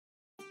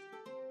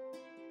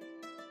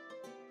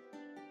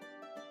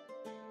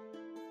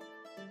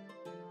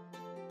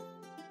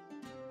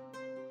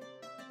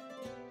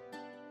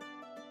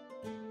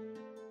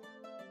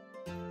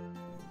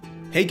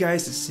Hey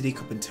guys, it's City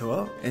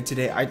Kupintua, and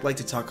today I'd like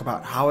to talk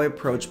about how I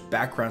approach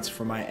backgrounds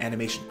for my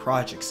animation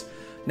projects.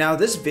 Now,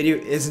 this video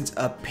isn't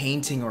a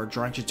painting or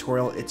drawing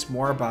tutorial, it's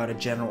more about a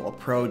general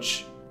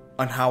approach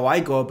on how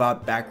I go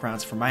about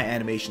backgrounds for my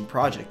animation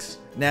projects.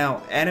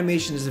 Now,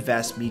 animation is a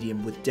vast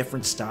medium with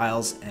different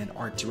styles and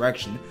art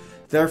direction.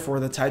 Therefore,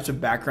 the types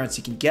of backgrounds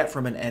you can get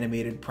from an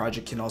animated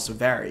project can also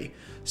vary.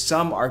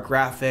 Some are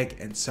graphic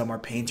and some are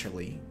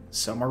painterly.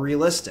 Some are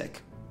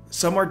realistic.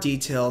 Some are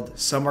detailed,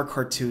 some are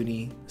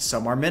cartoony,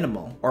 some are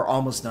minimal or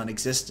almost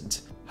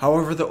non-existent.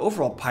 However, the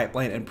overall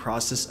pipeline and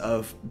process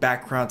of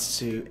backgrounds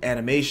to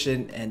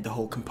animation and the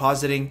whole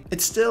compositing,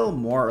 it's still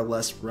more or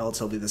less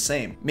relatively the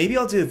same. Maybe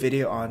I'll do a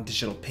video on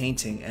digital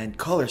painting and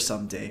color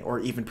someday, or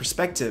even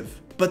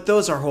perspective, but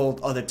those are whole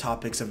other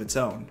topics of its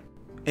own.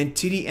 In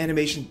 2D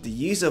animation, the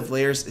use of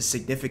layers is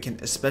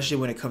significant, especially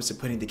when it comes to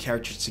putting the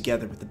characters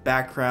together with the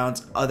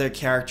backgrounds, other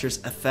characters,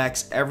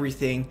 effects,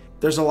 everything.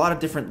 There's a lot of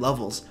different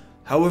levels.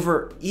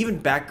 However, even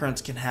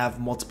backgrounds can have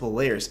multiple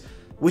layers,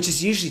 which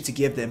is usually to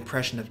give the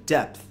impression of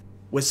depth.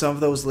 With some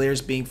of those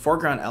layers being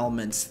foreground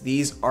elements,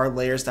 these are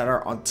layers that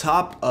are on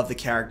top of the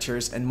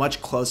characters and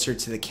much closer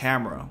to the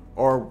camera,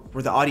 or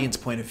with the audience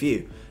point of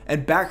view,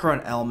 and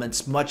background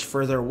elements much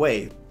further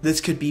away. This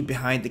could be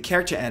behind the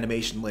character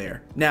animation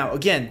layer. Now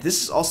again,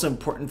 this is also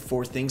important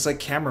for things like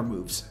camera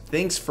moves.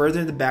 Things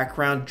further in the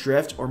background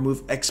drift or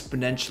move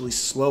exponentially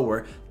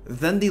slower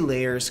than the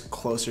layers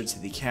closer to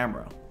the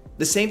camera.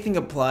 The same thing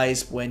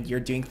applies when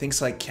you're doing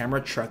things like camera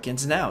truck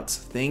ins and outs.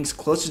 Things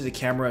closer to the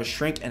camera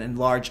shrink and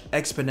enlarge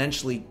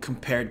exponentially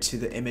compared to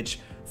the image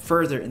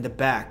further in the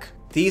back.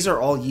 These are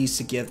all used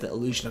to give the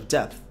illusion of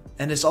depth,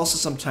 and is also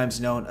sometimes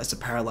known as the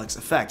parallax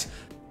effect.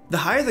 The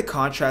higher the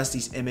contrast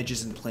these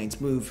images and planes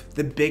move,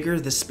 the bigger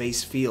the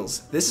space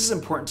feels. This is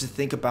important to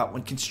think about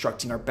when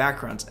constructing our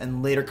backgrounds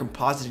and later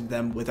compositing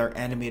them with our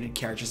animated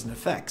characters and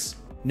effects.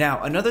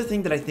 Now, another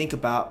thing that I think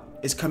about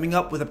is coming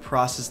up with a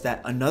process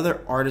that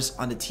another artist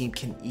on the team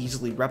can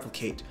easily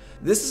replicate.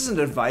 This is an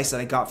advice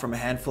that I got from a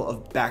handful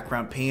of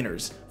background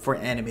painters for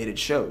animated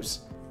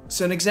shows.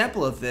 So an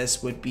example of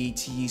this would be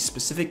to use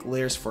specific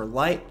layers for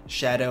light,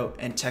 shadow,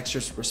 and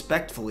textures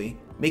respectively,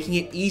 making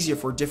it easier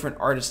for different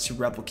artists to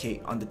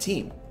replicate on the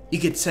team. You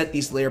could set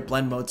these layer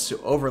blend modes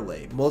to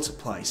overlay,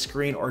 multiply,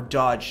 screen, or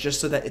dodge just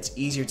so that it's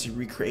easier to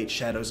recreate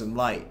shadows and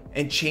light,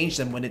 and change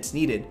them when it's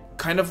needed.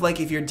 Kind of like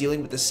if you're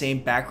dealing with the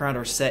same background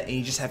or set and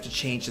you just have to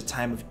change the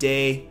time of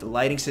day, the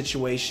lighting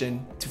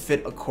situation, to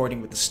fit according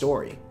with the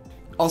story.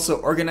 Also,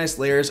 organized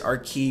layers are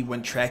key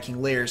when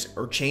tracking layers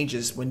or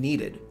changes when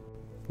needed.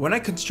 When I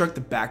construct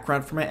the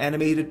background for my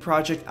animated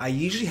project, I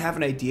usually have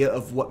an idea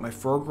of what my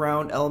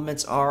foreground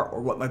elements are or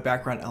what my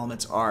background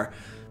elements are,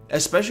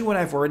 especially when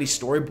I've already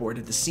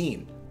storyboarded the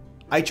scene.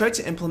 I try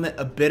to implement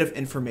a bit of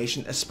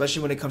information,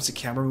 especially when it comes to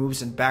camera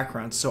moves and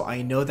backgrounds, so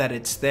I know that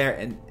it's there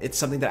and it's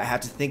something that I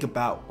have to think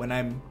about when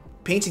I'm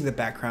painting the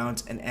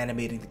backgrounds and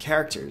animating the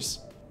characters.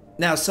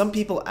 Now, some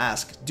people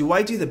ask, do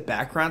I do the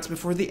backgrounds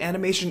before the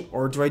animation,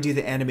 or do I do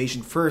the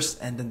animation first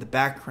and then the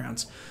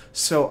backgrounds?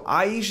 So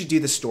I usually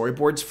do the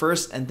storyboards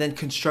first and then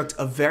construct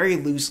a very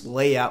loose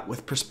layout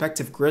with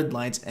perspective grid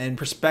lines and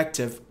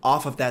perspective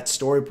off of that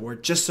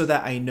storyboard, just so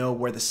that I know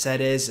where the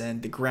set is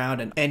and the ground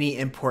and any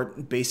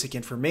important basic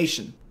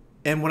information.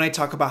 And when I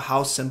talk about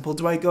how simple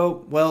do I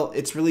go, well,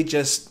 it's really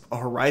just a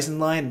horizon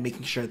line,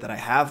 making sure that I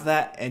have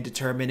that and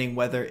determining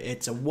whether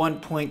it's a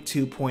 1 point,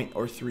 2 point,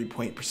 or 3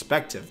 point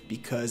perspective,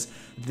 because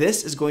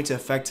this is going to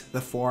affect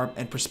the form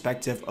and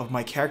perspective of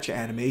my character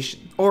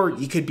animation. Or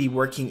you could be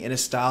working in a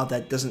style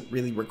that doesn't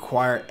really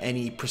require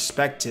any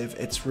perspective,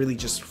 it's really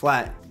just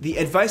flat. The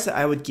advice that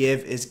I would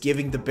give is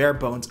giving the bare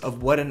bones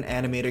of what an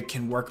animator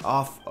can work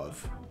off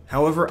of.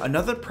 However,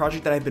 another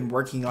project that I've been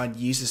working on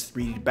uses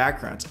 3D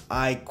backgrounds.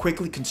 I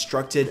quickly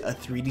constructed a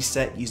 3D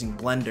set using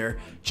Blender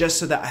just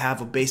so that I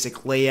have a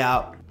basic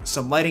layout,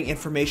 some lighting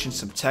information,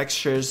 some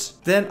textures.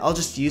 Then I'll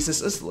just use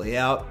this as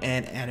layout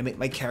and animate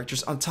my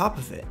characters on top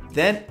of it.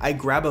 Then I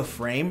grab a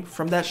frame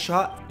from that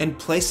shot and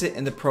place it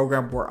in the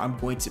program where I'm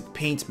going to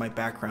paint my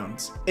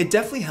backgrounds. It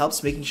definitely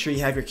helps making sure you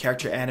have your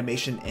character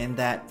animation in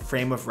that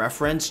frame of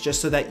reference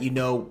just so that you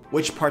know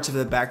which parts of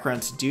the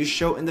backgrounds do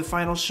show in the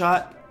final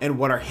shot and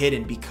what are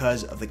hidden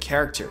because of the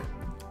character.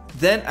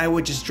 Then I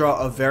would just draw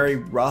a very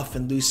rough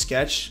and loose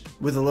sketch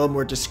with a little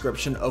more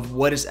description of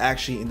what is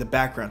actually in the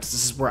backgrounds.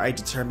 This is where I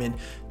determine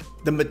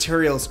the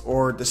materials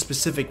or the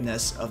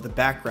specificness of the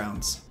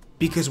backgrounds.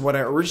 Because what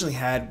I originally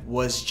had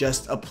was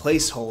just a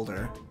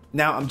placeholder.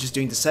 Now I'm just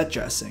doing the set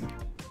dressing.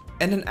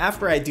 And then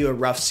after I do a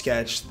rough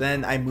sketch,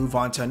 then I move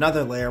on to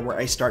another layer where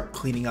I start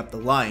cleaning up the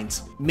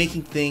lines,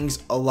 making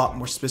things a lot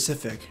more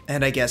specific,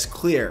 and I guess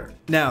clear.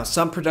 Now,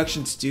 some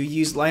productions do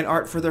use line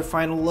art for their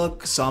final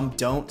look, some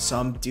don't,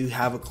 some do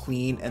have a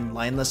clean and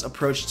lineless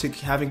approach to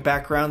having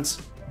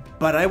backgrounds.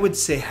 But I would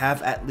say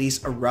have at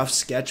least a rough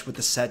sketch with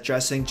the set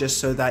dressing just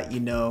so that you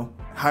know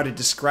how to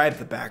describe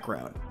the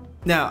background.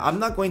 Now, I'm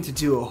not going to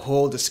do a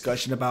whole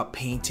discussion about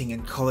painting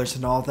and colors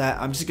and all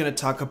that. I'm just going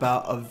to talk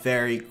about a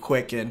very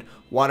quick and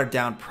watered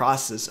down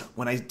process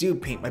when I do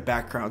paint my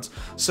backgrounds.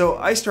 So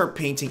I start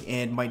painting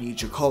in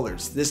minutiae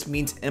colors. This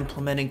means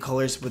implementing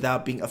colors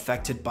without being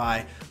affected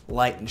by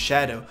light and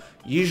shadow.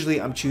 Usually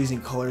I'm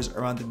choosing colors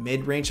around the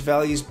mid-range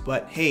values,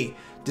 but hey,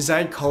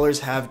 desired colors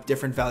have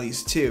different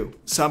values too.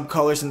 Some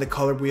colors in the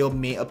color wheel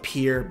may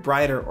appear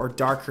brighter or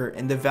darker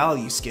in the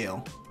value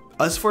scale.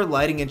 As for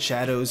lighting and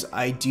shadows,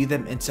 I do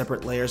them in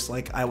separate layers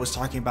like I was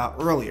talking about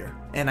earlier,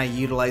 and I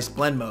utilize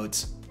blend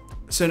modes.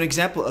 So an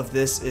example of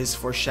this is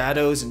for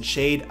shadows and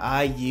shade,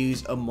 I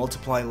use a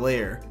multiply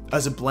layer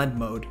as a blend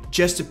mode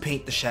just to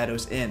paint the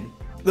shadows in.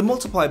 The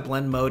multiply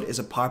blend mode is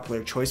a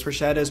popular choice for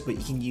shadows, but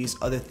you can use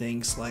other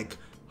things like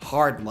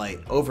hard light,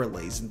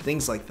 overlays, and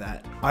things like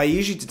that. I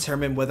usually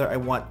determine whether I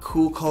want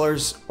cool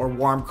colors or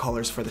warm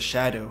colors for the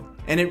shadow,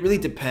 and it really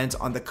depends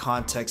on the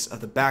context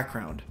of the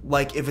background.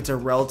 Like if it's a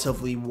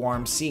relatively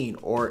warm scene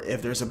or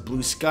if there's a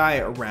blue sky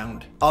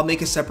around, I'll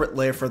make a separate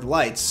layer for the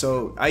lights.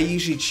 So I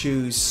usually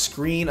choose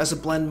screen as a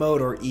blend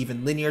mode or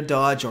even linear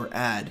dodge or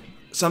add.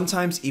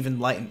 Sometimes even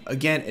lighten.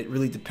 Again, it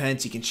really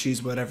depends. You can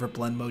choose whatever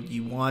blend mode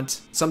you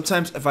want.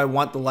 Sometimes if I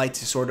want the light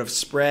to sort of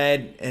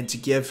spread and to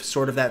give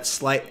sort of that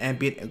slight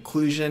ambient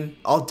occlusion,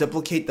 I'll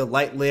duplicate the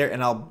light layer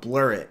and I'll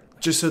blur it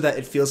just so that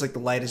it feels like the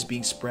light is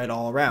being spread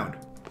all around.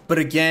 But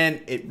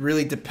again, it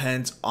really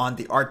depends on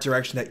the art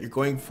direction that you're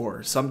going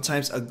for.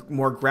 Sometimes a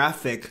more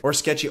graphic or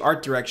sketchy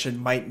art direction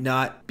might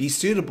not be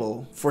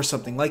suitable for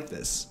something like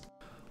this.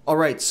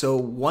 Alright, so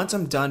once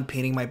I'm done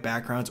painting my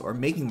backgrounds or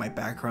making my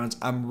backgrounds,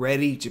 I'm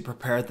ready to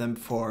prepare them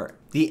for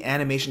the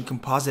animation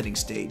compositing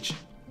stage.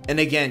 And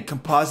again,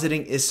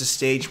 compositing is the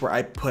stage where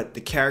I put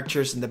the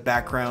characters and the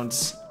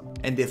backgrounds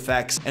and the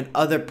effects and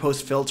other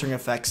post-filtering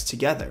effects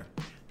together.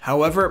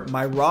 However,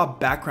 my raw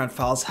background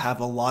files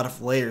have a lot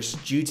of layers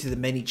due to the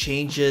many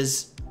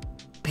changes,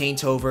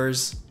 paint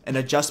overs, and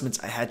adjustments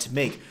I had to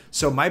make.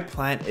 So my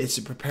plan is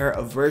to prepare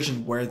a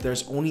version where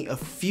there's only a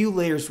few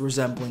layers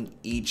resembling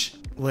each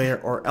layer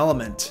or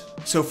element.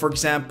 So for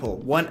example,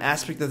 one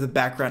aspect of the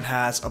background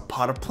has a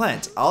potted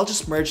plant. I'll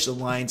just merge the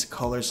lines,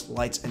 colors,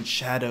 lights, and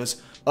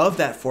shadows of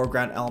that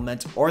foreground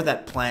element or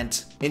that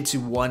plant into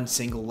one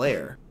single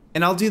layer.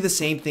 And I'll do the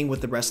same thing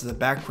with the rest of the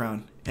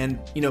background. And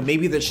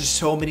maybe there's just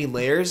so many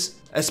layers,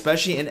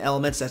 especially in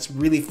elements that's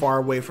really far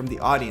away from the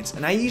audience,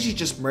 and I usually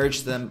just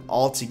merge them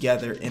all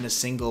together in a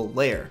single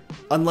layer.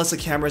 Unless the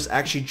camera is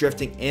actually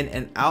drifting in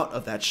and out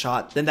of that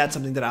shot, then that's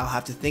something that I'll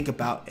have to think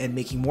about and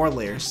making more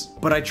layers.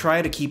 But I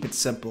try to keep it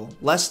simple.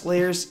 Less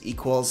layers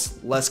equals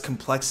less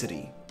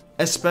complexity,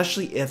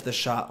 especially if the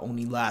shot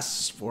only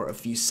lasts for a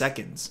few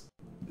seconds.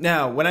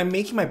 Now, when I'm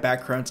making my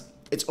backgrounds,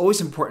 it's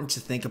always important to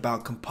think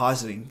about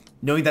compositing,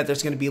 knowing that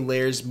there's going to be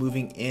layers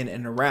moving in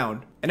and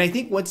around. And I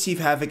think once you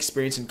have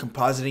experience in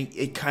compositing,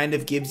 it kind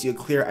of gives you a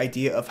clear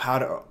idea of how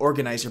to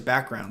organize your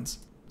backgrounds.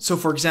 So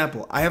for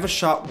example, I have a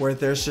shot where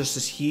there's just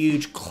this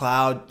huge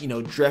cloud,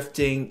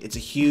 drifting. It's a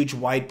huge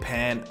wide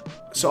pan.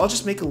 So I'll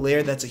just make a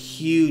layer that's a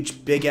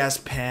huge big ass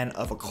pan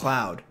of a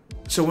cloud.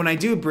 So when I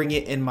do bring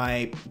it in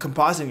my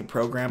compositing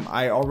program,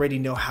 I already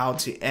know how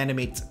to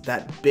animate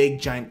that big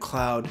giant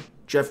cloud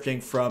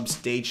drifting from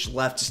stage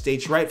left to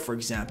stage right, for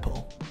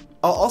example.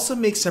 I'll also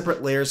make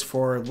separate layers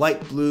for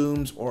light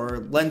blooms or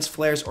lens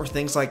flares or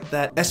things like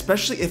that,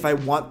 especially if I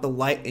want the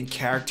light and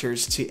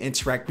characters to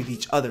interact with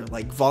each other,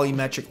 like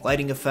volumetric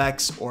lighting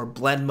effects or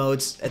blend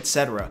modes,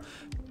 etc.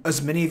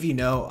 As many of you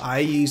know, I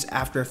use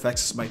After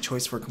Effects as my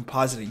choice for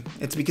compositing.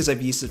 It's because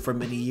I've used it for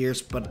many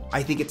years, but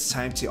I think it's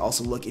time to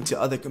also look into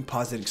other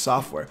compositing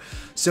software.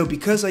 So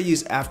because I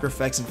use After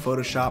Effects and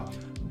Photoshop,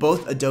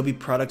 both Adobe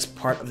products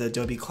part of the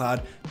Adobe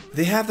Cloud,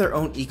 they have their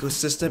own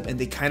ecosystem and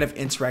they kind of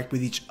interact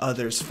with each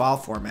other's file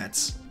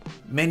formats.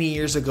 Many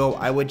years ago,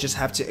 I would just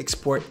have to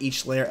export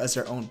each layer as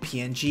their own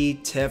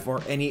PNG, TIFF,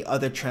 or any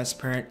other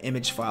transparent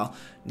image file.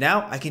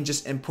 Now I can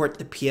just import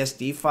the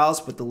PSD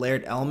files with the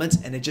layered elements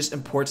and it just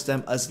imports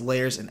them as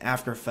layers in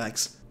After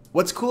Effects.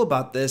 What's cool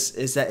about this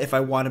is that if I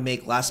want to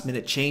make last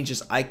minute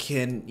changes, I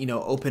can,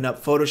 open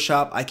up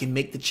Photoshop, I can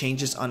make the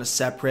changes on a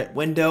separate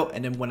window,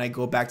 and then when I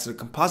go back to the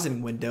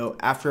compositing window,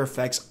 After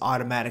Effects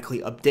automatically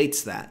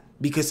updates that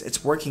because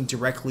it's working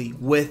directly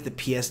with the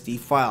PSD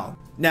file.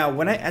 Now,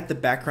 when I add the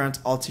backgrounds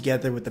all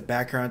together with the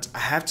backgrounds, I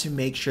have to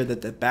make sure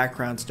that the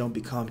backgrounds don't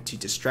become too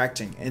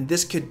distracting. And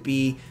this could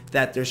be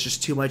that there's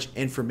just too much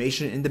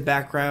information in the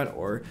background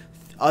or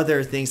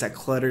other things that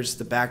clutters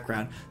the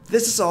background.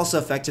 This is also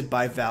affected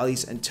by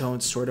values and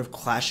tones sort of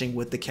clashing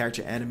with the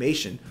character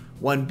animation,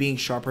 one being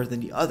sharper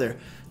than the other.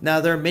 Now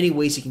there are many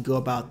ways you can go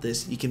about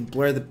this. You can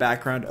blur the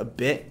background a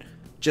bit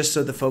just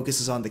so the focus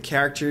is on the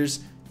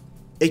characters.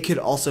 It could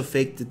also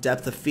fake the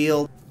depth of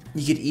field.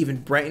 You could even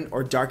brighten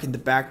or darken the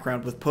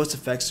background with post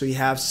effects so you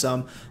have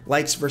some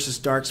lights versus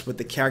darks with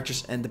the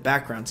characters and the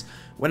backgrounds.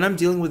 When I'm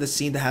dealing with a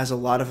scene that has a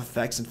lot of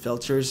effects and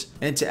filters,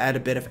 and to add a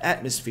bit of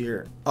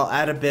atmosphere, I'll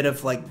add a bit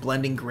of like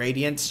blending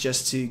gradients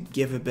just to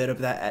give a bit of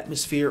that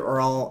atmosphere,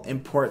 or I'll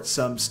import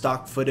some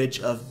stock footage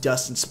of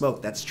dust and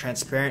smoke that's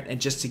transparent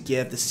and just to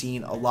give the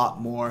scene a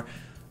lot more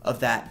of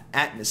that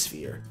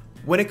atmosphere.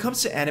 When it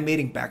comes to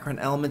animating background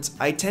elements,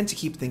 I tend to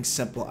keep things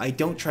simple. I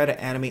don't try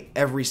to animate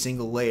every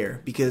single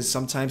layer because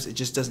sometimes it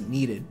just doesn't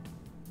need it.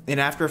 In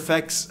After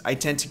Effects, I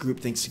tend to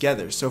group things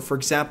together. So for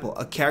example,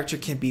 a character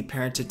can be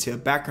parented to a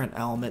background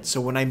element,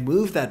 so when I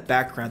move that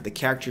background, the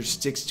character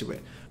sticks to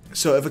it.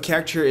 So if a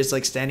character is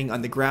like standing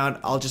on the ground,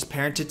 I'll just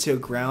parent it to a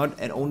ground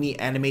and only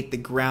animate the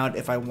ground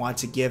if I want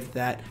to give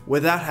that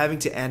without having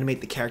to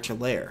animate the character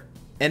layer.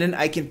 And then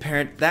I can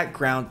parent that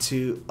ground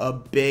to a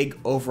big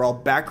overall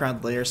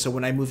background layer, so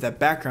when I move that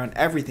background,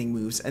 everything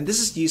moves. And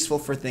this is useful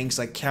for things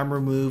like camera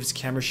moves,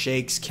 camera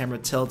shakes, camera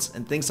tilts,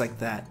 and things like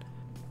that.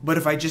 But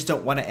if I just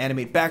don't want to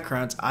animate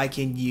backgrounds, I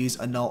can use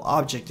a null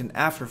object in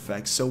After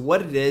Effects. So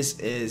what it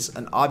is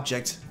an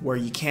object where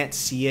you can't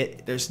see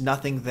it, there's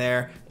nothing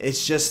there,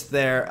 it's just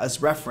there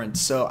as reference.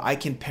 So I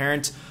can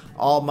parent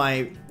all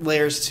my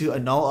layers to a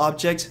null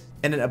object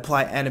and then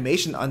apply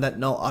animation on that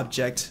null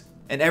object,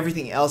 and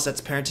everything else that's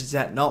parented to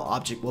that null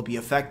object will be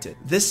affected.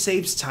 This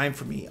saves time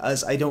for me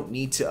as I don't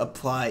need to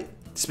apply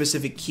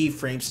specific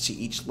keyframes to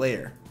each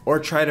layer or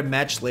try to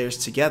match layers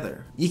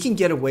together. You can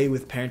get away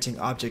with parenting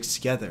objects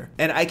together,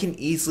 and I can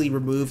easily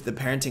remove the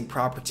parenting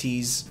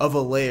properties of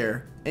a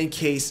layer in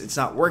case it's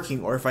not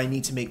working or if I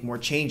need to make more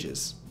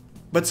changes.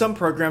 But some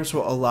programs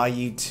will allow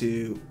you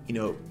to,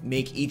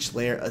 make each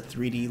layer a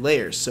 3D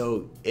layer,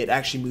 so it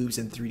actually moves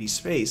in 3D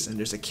space, and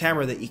there's a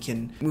camera that you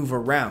can move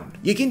around.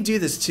 You can do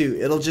this too.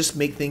 It'll just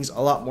make things a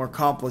lot more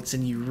complex,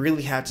 and you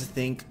really have to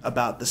think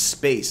about the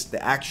space,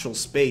 the actual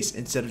space,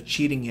 instead of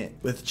cheating it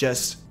with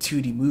just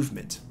 2D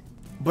movement.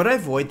 But I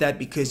avoid that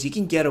because you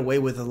can get away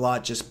with a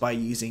lot just by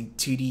using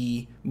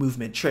 2D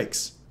movement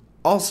tricks.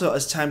 Also,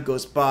 as time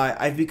goes by,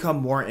 I've become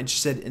more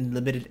interested in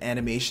limited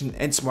animation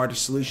and smarter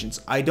solutions.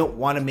 I don't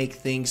want to make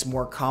things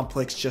more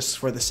complex just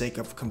for the sake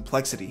of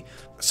complexity.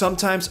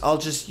 Sometimes I'll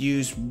just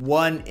use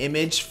one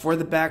image for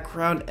the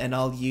background, and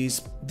I'll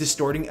use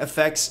distorting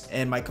effects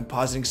in my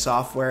compositing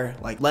software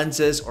like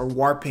lenses or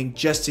warping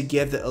just to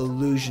give the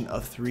illusion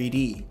of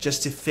 3D,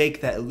 just to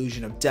fake that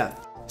illusion of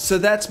depth. So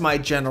that's my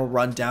general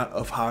rundown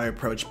of how I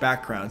approach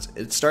backgrounds.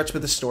 It starts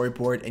with a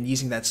storyboard, and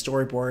using that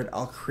storyboard,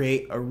 I'll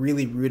create a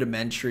really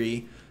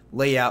rudimentary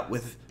layout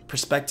with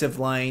perspective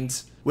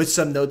lines, with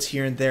some notes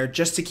here and there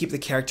just to keep the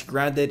character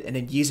grounded, and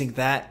then using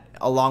that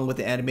along with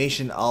the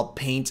animation, I'll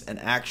paint an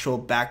actual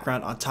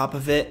background on top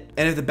of it.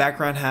 And if the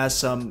background has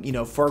some,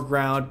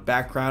 foreground,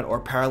 background, or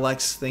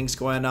parallax things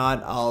going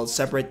on, I'll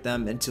separate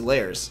them into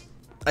layers.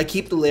 I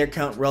keep the layer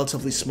count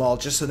relatively small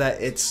just so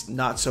that it's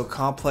not so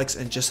complex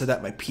and just so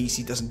that my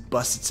PC doesn't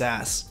bust its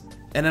ass.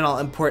 And then I'll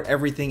import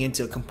everything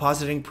into a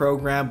compositing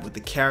program with the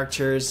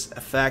characters,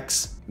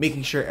 effects,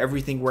 making sure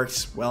everything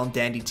works well and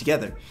dandy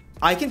together.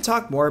 I can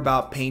talk more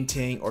about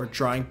painting or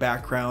drawing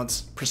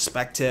backgrounds,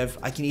 perspective.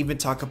 I can even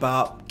talk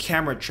about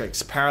camera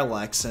tricks,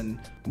 parallax, and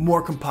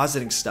more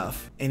compositing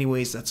stuff.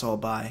 Anyways, that's all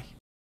bye.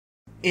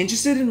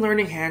 Interested in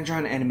learning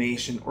hand-drawn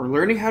animation or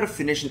learning how to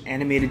finish an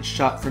animated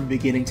shot from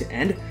beginning to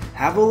end?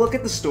 Have a look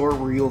at the store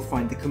where you'll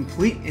find the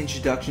complete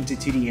Introduction to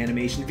 2D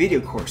Animation video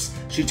course,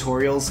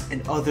 tutorials,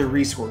 and other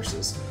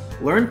resources.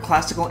 Learn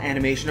classical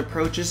animation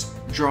approaches,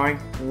 drawing,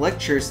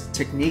 lectures,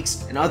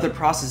 techniques, and other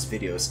process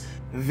videos.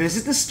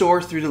 Visit the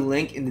store through the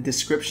link in the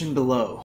description below.